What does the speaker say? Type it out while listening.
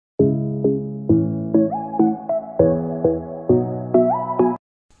গত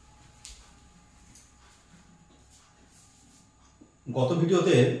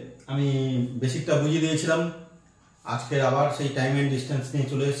ভিডিওতে আমি বেসিকটা বুঝিয়ে দিয়েছিলাম। আজকে আবার সেই টাইম অ্যান্ড ডিস্টেন্স নিয়ে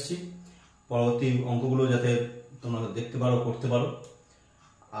চলে এসেছি, পরবর্তী অঙ্কগুলো যাতে তোমরা দেখতে পারো, করতে পারো।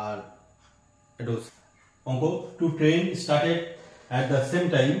 আর একটু অঙ্ক, to train started at the same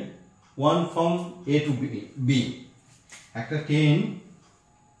time one from a two B. একটা ট্রেন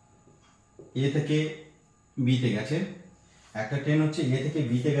এ থেকে বিতে গেছে, একটা ট্রেন হচ্ছে এ থেকে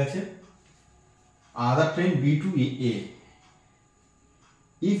বিতে গেছে, আদার train B two A.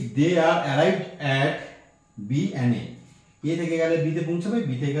 If they are arrived at B and A, A থেকে গেলে B তে পৌঁছাবে, B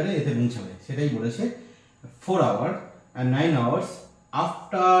থেকে গেলে A তে পৌঁছাবে, সেটাই বলেছে। 4 hours and 9 hours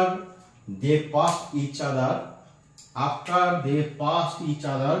after they passed each other, after they passed each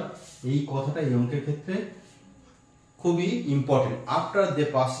other, এই কথাটা এই অঙ্কের ক্ষেত্রে খুবই important. after they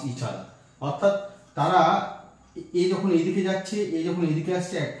passed each other অর্থাৎ তারা এ যখন এইদিকে যাচ্ছে, এ যখন এইদিকে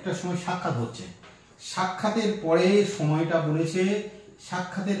আসছে, একটা সময় সাক্ষাৎ হচ্ছে। সাক্ষাতের পরে সময়টা বলেছে,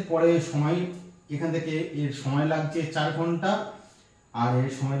 সাক্ষাতের পরে সময় এখান থেকে এর সময় লাগছে 4 ঘন্টা আর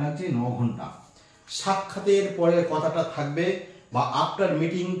এর সময় লাগছে 9 ঘন্টা। সাক্ষাতের পরে কথাটা থাকবে বা আফটার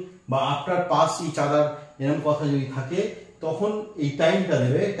মিটিং বা আফটার পাস ইচ আদার এরকম কথা যদি থাকে তখন এই টাইমটা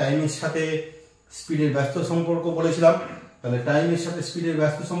দেবে। টাইমের সাথে স্পিডের ব্যস্ত সম্পর্ক বলেছিলাম, তাহলে টাইমের সাথে স্পিডের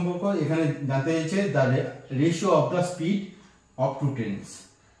ব্যস্ত সম্পর্ক এখানে জানতে চাইছে the ratio of the speed of two trains.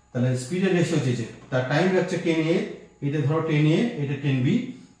 তাহলে স্পিডের রেশিও চেয়েছে, তার টাইম হচ্ছে 10A, এটা ধরো 10A, এটা 10B,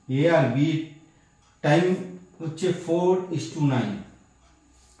 A R B time হচ্ছে 4:9।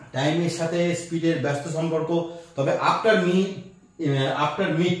 টাইমের সাথে স্পিডের ব্যস্ত সম্পর্ক। তবে আফটার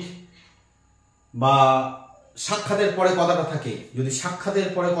মিট বা সাক্ষাতের পরে কথাটা থাকে, যদি সাক্ষাতের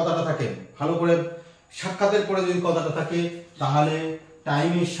পরে কথাটা থাকে, ভালো করে সাক্ষাতের পরে যদি কথাটা থাকে তাহলে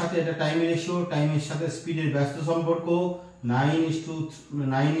টাইমের সাথে, এটা টাইমের রেশিও, টাইমের সাথে স্পিডের ব্যস্ত সম্পর্ক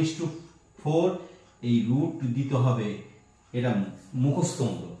 9:4, এই রুট দিতে হবে, এটা মুখস্থ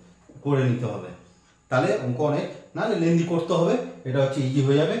অঙ্ক করে নিতে হবে। তাহলে অঙ্ক অনেক না লেন্দি করতে হবে, এটা হচ্ছে ইজি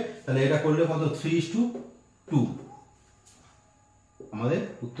হয়ে যাবে। তাহলে এটা করলে কত, 3:2। আমাদের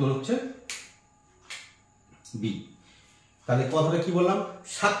উত্তর হচ্ছে বি। তাহলে কথাটা কি বললাম,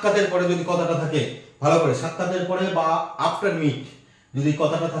 সাক্ষাতের পরে যদি কথাটা থাকে, ভালো করে সাক্ষাতের পরে বা আফটার মিট যদি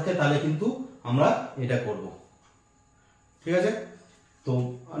কথাটা থাকে তাহলে কিন্তু আমরা এটা করব। ঠিক আছে, তো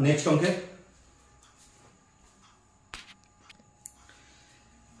নেক্সট অঙ্কে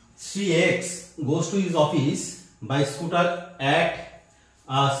 3x goes to his office by scooter at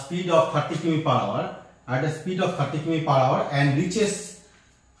a speed of 30 km/h, at a speed of 30 km/h and reaches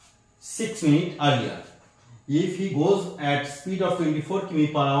 6 minutes earlier. If he goes at speed of 24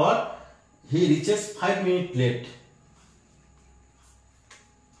 km/h, he reaches 5 minutes late.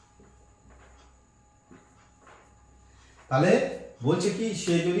 তাহলে বলছে কি,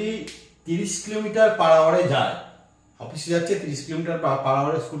 সে যদি 30 km/h যায়, অফিসে যাচ্ছে 30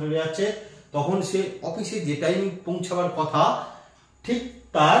 km/h স্কুটারে যাচ্ছে, তখন সে অফিসে যে টাইম পৌঁছাবার কথা ঠিক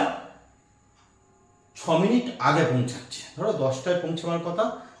তার 6 মিনিট আগে পৌঁছাচ্ছে। ধরো 10টায় পৌঁছাবার কথা,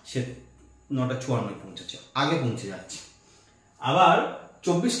 সে 9:54 পৌঁছাচ্ছে, আগে পৌঁছে যাচ্ছে। আবার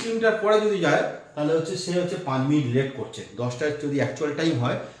 24 কিলোমিটার পরে যদি যায় তাহলে হচ্ছে সে হচ্ছে 5 মিনিট লেট করছে। 10টায় যদি অ্যাকচুয়াল টাইম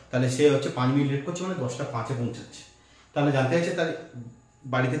হয় তাহলে সে হচ্ছে 5 মিনিট লেট করছে, মানে 10:05 পৌঁছাচ্ছে। তাহলে জানতে চাইছে তার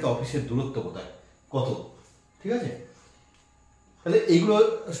বাড়ি থেকে অফিসের দূরত্ব কোথায়, কত। ঠিক আছে, তাহলে এইগুলো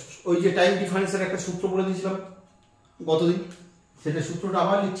ওই যে টাইম ডিফারেন্সের একটা সূত্র বলে দিয়েছিলাম গতদিন, সেটা সূত্রটা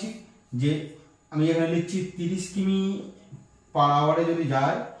আবার লিখছি। যে আমি এখানে লিখছি 30 কিমি/h যদি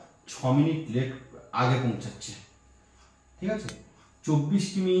যায় 6 মিনিট লেট আগে পৌঁছাচ্ছে। ঠিক আছে, 24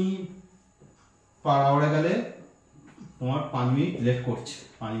 কিমি/h গেলে তোমার 5 মিনিট লেট করছে,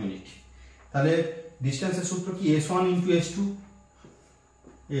 5 মিনিট। তাহলে ডিস্টেন্সের সূত্র কি, S1 × S2,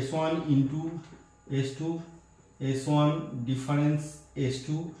 S1 × S2, S1 difference S2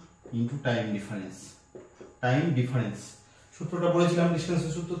 × time difference. Time difference সূত্রটা বলেছিলাম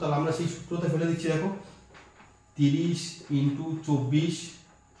ডিস্টেন্সের সূত্র, তাহলে আমরা সেই সূত্রতে ফেলে দিচ্ছি। দেখো 30 × 24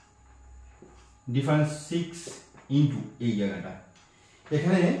 ডিফারেন্স 6 ইন্টু এই জায়গাটা,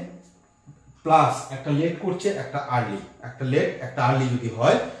 এখানে প্লাস একটা লেট করছে, একটা আর্লি, একটা লেট একটা আর্লি যদি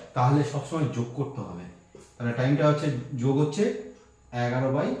হয় তাহলে সবসময় যোগ করতে হবে। তাহলে টাইমটা হচ্ছে যোগ হচ্ছে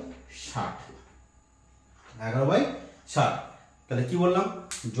 11/60, 11/60। তাহলে কি বললাম,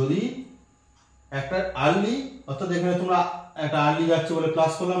 যদি একটা আর্লি, অর্থাৎ এখানে তোমরা একটা আর্লি যাচ্ছে বলে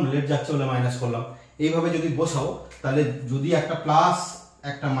প্লাস করলাম, লেট যাচ্ছে বলে মাইনাস করলাম, এইভাবে যদি বসাও তাহলে যদি একটা প্লাস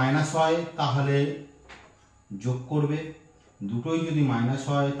একটা মাইনাস হয় তাহলে যোগ করবে, দুটোই যদি মাইনাস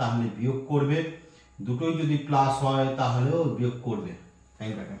হয় তাহলে বিয়োগ করবে, দুটোই যদি প্লাস হয় তাহলেও বিয়োগ করবে।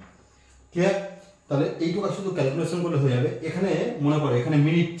 টাইমটাকে। ক্লিয়ার? তাহলে এইটুকু শুধু ক্যালকুলেশন করলে হয়ে যাবে। এখানে মনে করো এখানে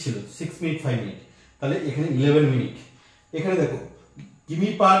মিনিট ছিল 6 মিনিট 5 মিনিট, তাহলে এখানে 11 মিনিট। এখানে দেখো কিমি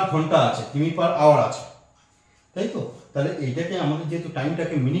পার ঘন্টা আছে, কিমি পার আওয়ার আছে, তাই তো? তাহলে এইটাকে আমাদের যেহেতু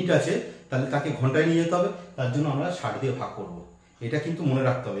টাইমটাকে মিনিট আছে, তাহলে তাকে ঘন্টায় নিয়ে যেতে হবে, তার জন্য আমরা 60 দিয়ে ভাগ করব। এটা কিন্তু মনে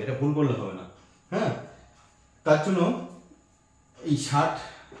রাখতে হবে, এটা ভুল করলে হবে না। হ্যাঁ, তার জন্য এই 60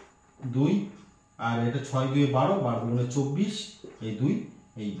 2 আর এটা 6 2 12, 12 2 24, এই 2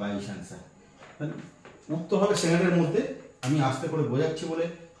 এই 22 আনসার। উত্তর হবে সেকেন্ডের মধ্যে। আমি আস্তে করে বোঝাচ্ছি বলে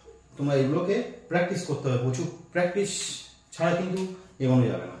তোমরা এগুলোকে প্র্যাকটিস করতে হবে, প্রচুর প্র্যাকটিস ছাড়া কিন্তু এগোনো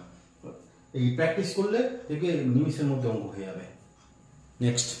যাবে না। এই প্র্যাকটিস করলে দেখবে নিমিষের মধ্যে অঙ্ক হয়ে যাবে।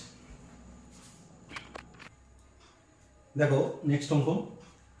 নেক্সট দেখো, নেক্সট অঙ্ক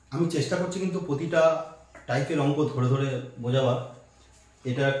আমি চেষ্টা করছি কিন্তু প্রতিটা টাইপের অঙ্ক ধরে ধরে বোঝাবার।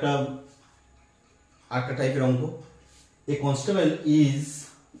 এটা একটা আরেকটা টাইপের অঙ্ক। এ কনস্টেবল ইজ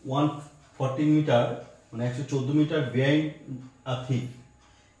 114 মিটার মানে 114 metre behind a থিপ।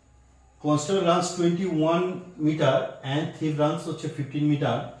 Constable runs 21 metre and থিপ runs হচ্ছে 15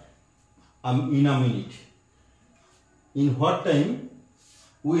 metre in a minute. In what time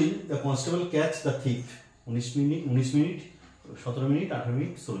will the constable catch the thief? 19 minute 17 minute 18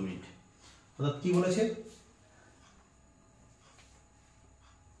 minute 16 minute. অর্থাৎ কি বলেছে,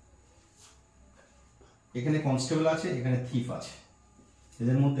 এখানে কনস্টেবল আছে, এখানে থিফ আছে,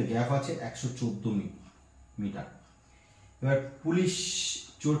 এদের মধ্যে গ্যাপ আছে 114 মিটার। এবার পুলিশ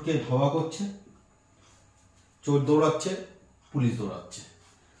চোরকে ধাওয়া করছে, চোর দৌড়াচ্ছে, পুলিশ দৌড়াচ্ছে।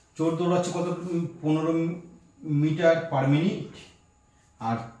 চোর দৌড়াচ্ছে কত, 15 মিটার পার মিনিট,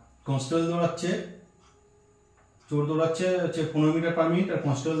 আর কনস্টেবল দৌড়াচ্ছে, চোর দৌড়াচ্ছে হচ্ছে 15 মিটার পার মিনিট, আর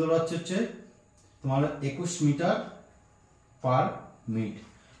কনস্টেবল দৌড়াচ্ছে হচ্ছে তোমার 21 মিটার পার মিনিট।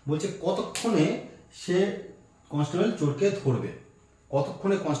 বলছে কতক্ষণে সে কনস্টেবল চোরকে ধরবে,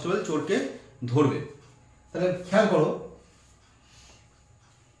 কতক্ষণে কনস্টেবল চোরকে ধরবে। তাহলে খেয়াল করো,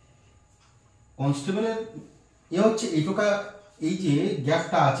 কনস্টেবলের এ হচ্ছে এইটুকা, এই যে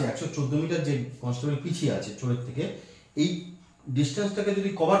গ্যাপটা আছে 114 মিটার যে কনস্টেবল পিছিয়ে আছে চোরের থেকে, এই ডিস্টেন্সটাকে যদি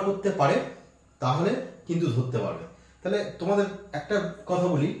কভার করতে পারে তাহলে কিন্তু ধরতে পারবে। তাহলে তোমাদের একটা কথা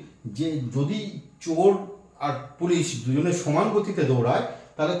বলি, যে যদি চোর আর পুলিশ দুজনে সমান গতিতে দৌড়ায়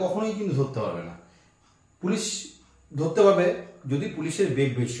তাহলে কখনোই কিন্তু ধরতে পারবে না। পুলিশ ধরতে পারবে যদি পুলিশের বেগ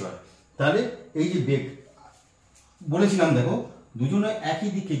বেশি হয়। তাহলে এই যে বেগ বলেছিলাম, দেখো দুজনে একই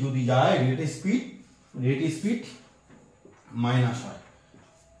দিকে যদি যায় রেট স্পিড মাইনাস হয়।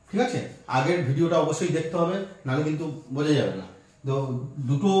 ঠিক আছে, আগের ভিডিওটা অবশ্যই দেখতে হবে, নাহলে কিন্তু বোঝা যাবে না। তো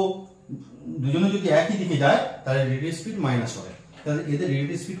দুজনে যদি একই দিকে যায় তাহলে রেট স্পিড মাইনাস হবে। তাহলে এদের রেট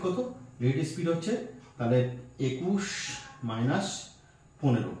স্পিড কত, রেট স্পিড হচ্ছে তাহলে 21 মাইনাস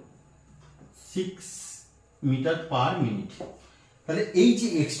 15, 6 মিটার পার মিনিট। তাহলে এই যে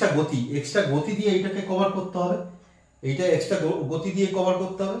এক্সট্রা গতি দিয়ে এইটাকে কভার করতে হবে, এইটা এক্সট্রা গতি দিয়ে কভার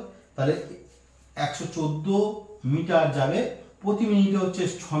করতে হবে। তাহলে 114 মিটার যাবে, প্রতি মিনিটে হচ্ছে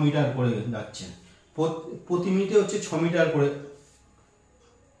 6 মিটার করে যাচ্ছে, প্রতি মিনিটে হচ্ছে 6 মিটার করে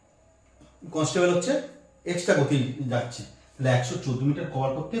কনস্টেবল হচ্ছে এক্সট্রা গতি যাচ্ছে। তাহলে 114 মিটার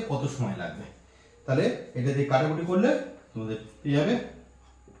কভার করতে কত সময় লাগবে? তাহলে এটা দিয়ে কাটাকুটি করলে তোমাদের পেয়ে যাবে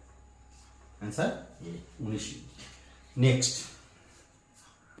answer 19 minute. Next,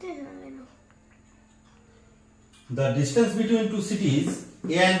 the distance between two cities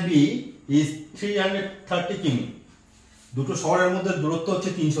A and B is 330 কিমি। দুটো শহরের মধ্যে দূরত্ব হচ্ছে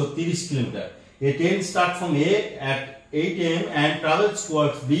 330 kilometre. A train starts from A at 8 am and travels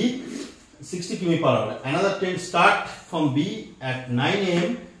towards B 60 km per hour. Another train starts from B at 9 am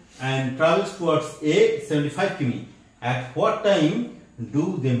and travels towards A 75 km. At what time do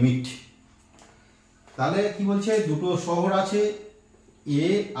they meet? তাহলে কি বলছে, দুটো শহর আছে A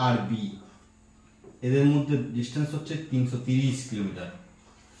R B, এদের মধ্যে distance হচ্ছে 330 kilometre,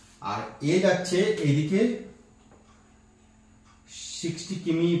 আর এ যাচ্ছে এইদিকে 60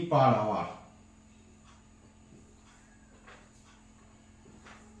 কিমি পার আওয়ার।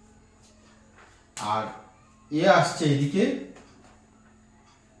 আর এ আসছে এদিকে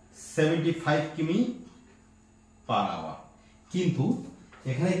 75 কিমি পার আওয়ার। কিন্তু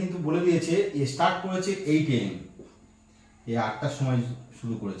এখানে কিন্তু বলে দিয়েছে এ স্টার্ট করেছে 8 am, এ 8টার সময়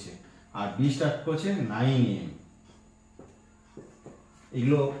শুরু করেছে, আর বি স্টার্ট করেছে 9 am।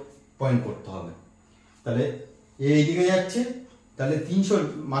 এগুলো পয়েন্ট করতে হবে। তাহলে এইদিকে যাচ্ছে, তাহলে 300,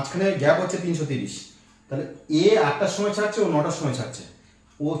 মাঝখানে গ্যাপ হচ্ছে 330। তাহলে এ 8টার সময় ছাড়ছে, ও 9টার সময় ছাড়ছে।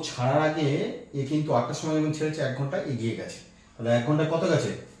 ও ছাড়ার আগে এ কিন্তু 8টার সময় যখন ছেড়েছে 1 ঘন্টা এগিয়ে গেছে। তাহলে 1 ঘন্টায় কত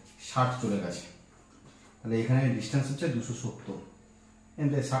গেছে, 60 চলে গেছে। তাহলে এখানে ডিস্টেন্স হচ্ছে 270, এখানে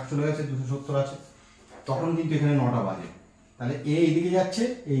 60 চলে গেছে, 270 আছে। তখন কিন্তু এখানে 9টা বাজে। তাহলে এ এইদিকে যাচ্ছে,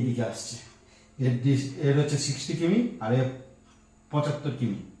 এইদিকে আসছে, এর হচ্ছে 60 কিমি আর এর 75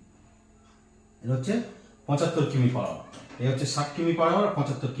 কিমি, এর হচ্ছে 75 কিমি পার আওয়ার, এ হচ্ছে 60 কিমি পার আওয়ার,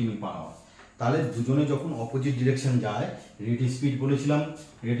 75 কিমি পার আওয়ার। তাহলে দুজনে যখন অপোজিট ডিরেকশন যায়, রেট স্পিড বলেছিলাম,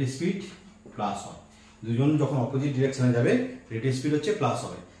 রেট স্পিড প্লাস হয়। দুজন যখন অপোজিট ডিরেকশনে যাবে রেট স্পিড হচ্ছে প্লাস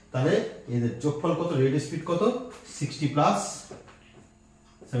হবে। তাহলে এদের যোগফল কত? রেট স্পিড কত? 60 প্লাস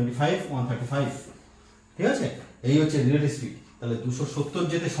 75 135, ঠিক আছে? এই হচ্ছে রেট স্পিড। তাহলে 270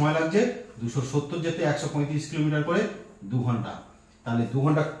 যেতে সময় লাগছে, 270 যেতে 135 কিলোমিটার করে 2 ঘন্টা। তাহলে 2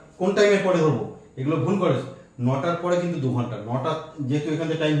 ঘন্টা কোন টাইমের পরে ধরবো? এগুলো ভুল করে, 9টার পরে কিন্তু 2 ঘন্টা। 9টা যেহেতু এখান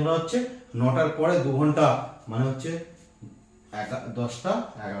থেকে টাইম ধরা হচ্ছে, 9টার পরে 2 ঘন্টা মানে হচ্ছে 10টা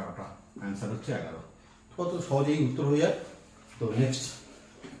 11টা, অ্যান্সার হচ্ছে 11। কত সহজেই উত্তর হয়ে যায়। তো next,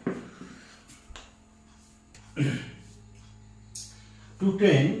 to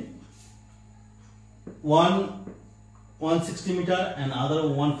train one 160 meter and other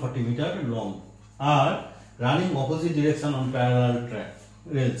 140 meter long are running opposite direction on parallel track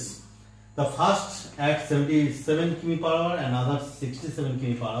rails. The first at 77 km per hour and other 67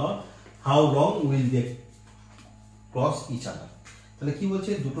 km per hour. How long will they cross each other? তাহলে কি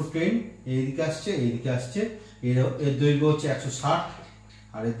বলছে? দুটো train এইদিকে আসছে, এইদিকে আসছে, এর দৈর্ঘ্য হচ্ছে 160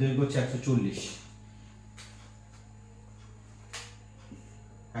 আর এর দৈর্ঘ্য হচ্ছে 140,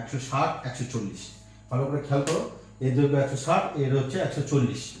 160 140। ভালো করে খেয়াল করো, এর দৈর্ঘ্য 160, এর হচ্ছে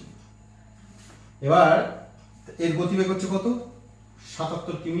 140। এবার এর গতিবেগ হচ্ছে কত?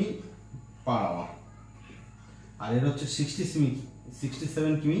 77 কিমি পার আওয়ার, আর এর হচ্ছে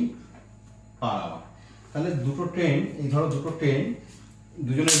 67 কিমি পার আওয়ার। তাহলে দুটো ট্রেন, এই ধরো দুটো ট্রেন,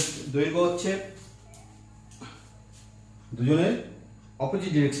 দুজনের দৈর্ঘ্য হচ্ছে, দুজনের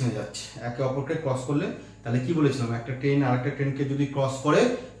অপোজিট ডিরেকশনে যাচ্ছে, একে অপরকে ক্রস করলে। তাহলে কি বলেছিলাম? একটা ট্রেন আর একটা ট্রেনকে যদি ক্রস করে,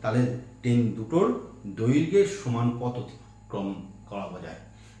 তাহলে ট্রেন দুটোর দৈর্ঘ্যের সমান পথ অতিক্রম করা যায়।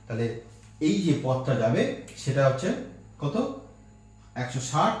 তাহলে এই যে পথটা যাবে সেটা হচ্ছে কত?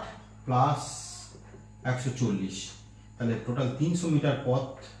 160 প্লাস 140, তাহলে টোটাল 300 মিটার পথ,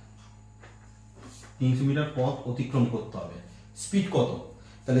 300 মিটার পথ অতিক্রম করতে হবে। স্পিড কত?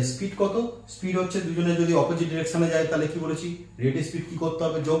 তাহলে স্পিড কত? স্পিড হচ্ছে দুজনে যদি অপোজিট ডিরেকশনে যায়, তাহলে কি বলেছি? রেট স্পিড কি করতে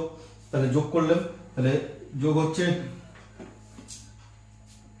হবে? যোগ। তাহলে যোগ করলাম, তাহলে যোগ হচ্ছে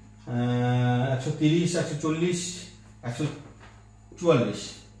 130 140 144।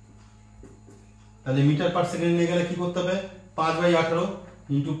 তাহলে মিটার পার সেকেন্ড নিয়ে গেলে কি করতে হবে? 5/18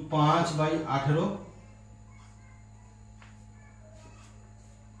 ইন্টু 5/18,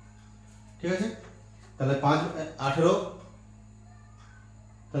 ঠিক আছে? তাহলে 5/18,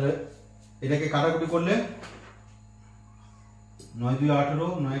 তাহলে এটাকে কাটাকুটি করলে 9 2 18,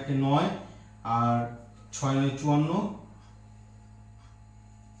 9 1 9 আর 6 9 54,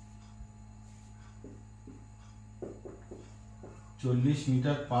 40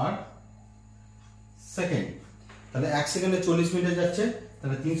 মিটার পার সেকেন্ড। তাহলে 1 সেকেন্ডে 40 মিটার যাচ্ছে,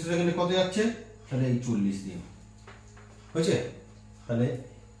 তাহলে 300 সেকেন্ডে কত যাচ্ছে? তাহলে এই 40 দিয়ে হয়েছে। তাহলে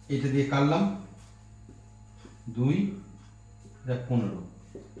এটা দিয়ে কাটলাম 2, এটা 15,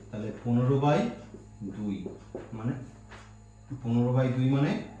 তাহলে 15/2 মানে 15/2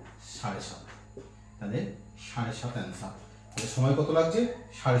 মানে 7.5, তাহলে 7.5 অ্যান্সার। তাহলে সময় কত লাগছে?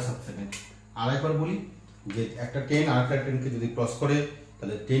 7.5 সেকেন্ড। আর একবার বলি যে একটা ট্রেন আর একটা ট্রেনকে যদি ক্রস করে,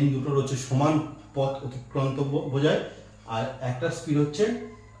 তাহলে ট্রেন দুটোর হচ্ছে সমান পথ অতিক্রান্ত বোঝায়। আর একটা স্পিড হচ্ছে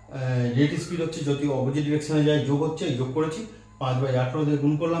রেট স্পিড হচ্ছে যদি অপোজিট ডিরেকশনে যায়, যোগ হচ্ছে, যোগ করেছি, 5/18 দিয়ে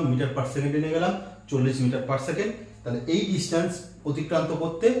গুণ করলাম, মিটার পার সেকেন্ডে নিয়ে গেলাম, 40 মিটার পার সেকেন্ড। তাহলে এই ডিস্টেন্স অতিক্রান্ত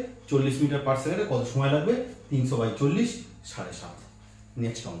করতে 40 মিটার পার সেকেন্ডে কত সময় লাগবে? 300/40, 7.5।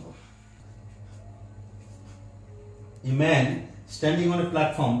 নেক্সট অঙ্ক। A man standing on a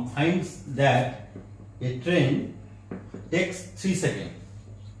platform finds that a train takes 3 seconds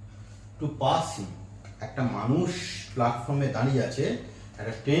to pass him. একটা মানুষ প্ল্যাটফর্মে দাঁড়িয়ে আছে,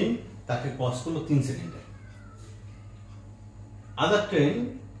 একটা ট্রেন তাকে ক্রস করলো 3 সেকেন্ডে।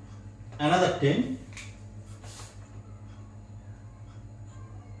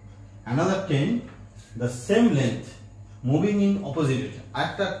 another train the same length moving in opposite direction.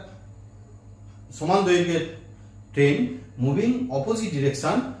 একটা সমান দৈর্ঘ্যের ট্রেন মুভিং অপোজিট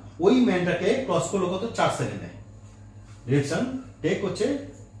ডিরেকশন, ওই ম্যানটাকে ক্রস করলো কত? 4 সেকেন্ডে। ডিরেকশন টেক হচ্ছে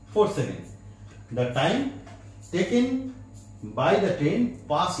 4 second. The time taken by the train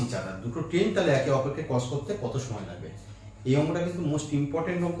pass each other. দুটো ট্রেন তাহলে একে অপরকে ক্রস করতে কত সময় লাগবে? এই অঙ্কটা কিন্তু মোস্ট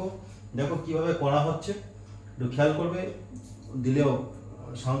ইম্পর্টেন্ট অঙ্ক। দেখো কিভাবে করা হচ্ছে, একটু খেয়াল করবে। দিলেও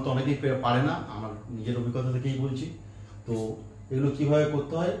সাধারণত অনেকেই পারে না, আমার নিজের অভিজ্ঞতা থেকেই বলছি। তো এগুলো কিভাবে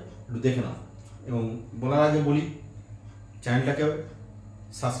করতে হয় একটু দেখে নাও। এবং বলার আগে বলি, চ্যানেলটাকে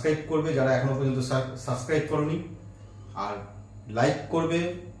সাবস্ক্রাইব করবে যারা এখনো পর্যন্ত সাবস্ক্রাইব করনি, আর লাইক করবে,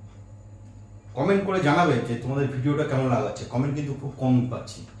 কমেন্ট করে জানাবে যে তোমাদের ভিডিওটা কেমন লাগাচ্ছে। কমেন্ট কিন্তু খুব কম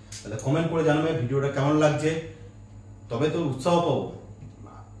পাচ্ছি, তাহলে কমেন্ট করে জানাবে ভিডিওটা কেমন লাগছে, তবে তো উৎসাহ পাবো।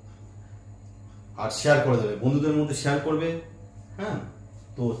 আর শেয়ার করে দেবে, বন্ধুদের মধ্যে শেয়ার করবে। হ্যাঁ,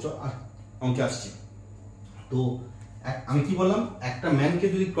 তো অঙ্কে আসছি। তো আমি কি বললাম, একটা ম্যানকে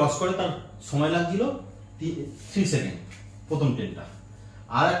যদি ক্রস করে তার সময় লাগছিল 3 সেকেন্ড প্রথম ট্রেনটা,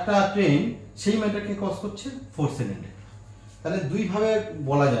 আর একটা ট্রেন সেই ম্যানটাকে ক্রস করছে 4 সেকেন্ডে। তাহলে দুইভাবে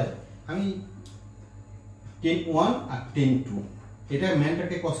বলা যায়, আমি 10-1 আর 10-2, এটা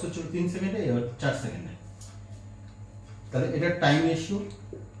ম্যানটাকে ক্রস করছে 3 সেকেন্ডে, এবার 4 সেকেন্ডে। তাহলে এটা টাইম রেশিও,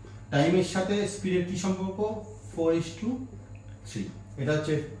 টাইমের সাথে স্পিডের কি সম্পর্ক, 4:3। এটা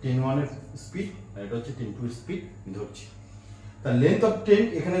হচ্ছে 10-1 এর স্পিড, আর এটা হচ্ছে 10-2 এর স্পিড ধরছি। তার লেন্থ অফ ট্রেন,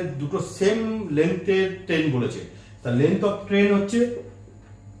 এখানে দুটো সেম লেন্থের ট্রেন বলেছে। তার লেন্থ অফ ট্রেন হচ্ছে,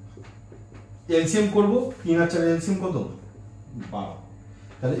 এলসিএম করব, 3 আর 4 এলসিএম কত, 12।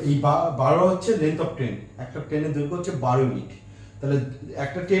 তাহলে এই 12 হচ্ছে লেন্থ অফ ট্রেন। একটা ট্রেনের দৈর্ঘ্য হচ্ছে 12 ইউনিট। তাহলে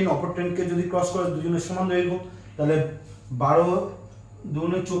একটা ট্রেন অপর ট্রেনকে যদি ক্রস করে, দুজনের সমান দৈর্ঘ্য, তাহলে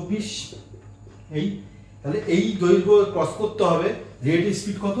 12×2=24। এই তাহলে এই দৈর্ঘ্য ক্রস করতে হবে। রিলেটিভ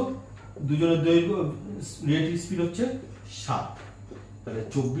স্পিড কত, দুজনের দৈর্ঘ্য রিলেটিভ স্পিড হচ্ছে 7। তাহলে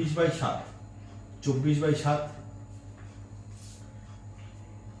 24/7, 24/7,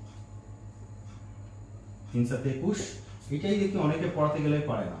 3×7=21। এটাই দেখি অনেকে পড়াতে গেলে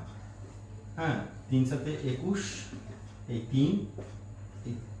পারে না। হ্যাঁ, 3×7=21, এই 3,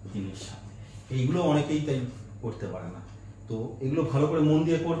 এই 3-7, এইগুলো অনেকেই তাই করতে পারে না। তো এগুলো ভালো করে মন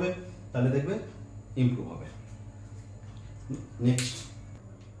দিয়ে করবে, তাহলে দেখবে ইমপ্রুভ হবে। Next,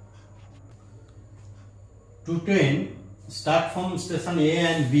 two train start from station A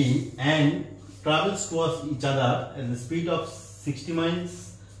and B and travels towards each other at the speed of 60 miles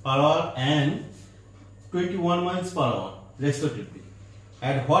per hour and 21 miles per hour respectively.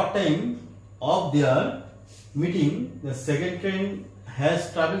 At what time of their meeting the second train has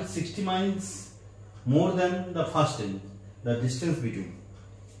traveled 60 miles more than the first train? The distance between.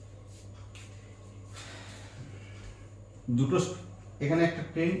 দুটো, এখানে একটা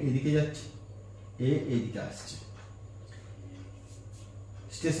train এদিকে যাচ্ছে, এ এইদিকে আসছে,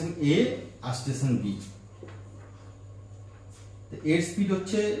 station এ আর station B. এর speed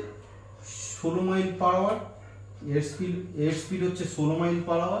হচ্ছে 16 mile per hour, এর স্পিড হচ্ছে 16 মাইল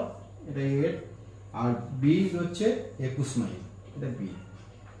পার আওয়ার, এটা এর, আর বি হচ্ছে 21 মাইল, এটা বি।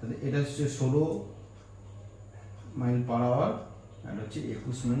 তাহলে এটা হচ্ছে 16 মাইল পার আওয়ার, আর হচ্ছে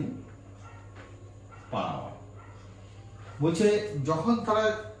 21 মাইল পার আওয়ার। বলছে যখন তারা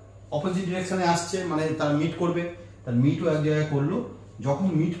অপোজিট ডিরেকশনে আসছে, মানে তারা মিট করবে, তার মিটও এক জায়গায় করলো। যখন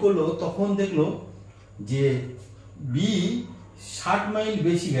মিট করলো তখন দেখলো যে বি 60 মাইল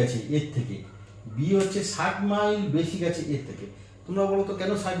বেশি গেছে এর থেকে, বি হচ্ছে 60 মাইল বেশি গেছে এর থেকে। তোমরা বলো তো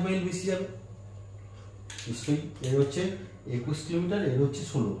কেন 60 মাইল বেশি যাবে? নিশ্চয়ই এর হচ্ছে 21 কিলোমিটার, এর হচ্ছে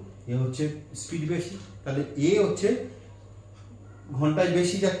 16, এ হচ্ছে স্পিড বেশি। তাহলে এ হচ্ছে ঘন্টায়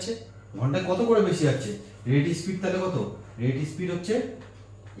বেশি যাচ্ছে। ঘন্টায় কত করে বেশি যাচ্ছে? রেট স্পিড তাহলে কত? রেট স্পিড হচ্ছে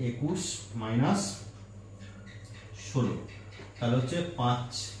 21 মাইনাস 16, তাহলে হচ্ছে 5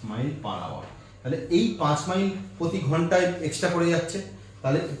 মাইল পার আওয়ার। তাহলে এই 5 মাইল প্রতি ঘন্টায় এক্সট্রা করে যাচ্ছে।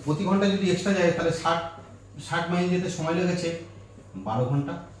 তাহলে প্রতি ঘন্টায় যদি এক্সট্রা যায়, তাহলে 60 মাইল যেতে সময় লেগেছে 12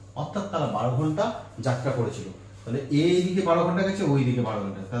 ঘন্টা, অর্থাৎ তারা 12 ঘন্টা যাত্রা করেছিল। তাহলে এইদিকে 12 ঘন্টা গেছে, ওই দিকে 12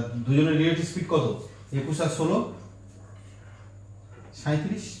 ঘন্টা। তার দুজনের রিলেটিভ স্পিড কত? 21 আর 16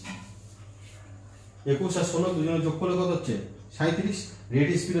 37। 21 আর 16 দুজনে যোগ করলে কত হচ্ছে? 37।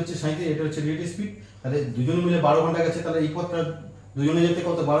 রিলেটিভ স্পিড হচ্ছে 37, এটা হচ্ছে রিলেটিভ স্পিড। তাহলে দুজনে মিলে 12 ঘন্টা গেছে, তাহলে এই পথটা দুজনে যেতে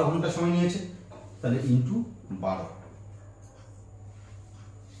কত? 12 ঘন্টা সময় নিয়েছে, তাহলে ইন্টু 12।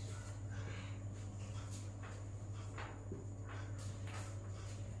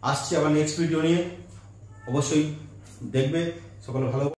 আসছি আবার নেক্সট ভিডিও নিয়ে, অবশ্যই দেখবে। সকলে ভালো।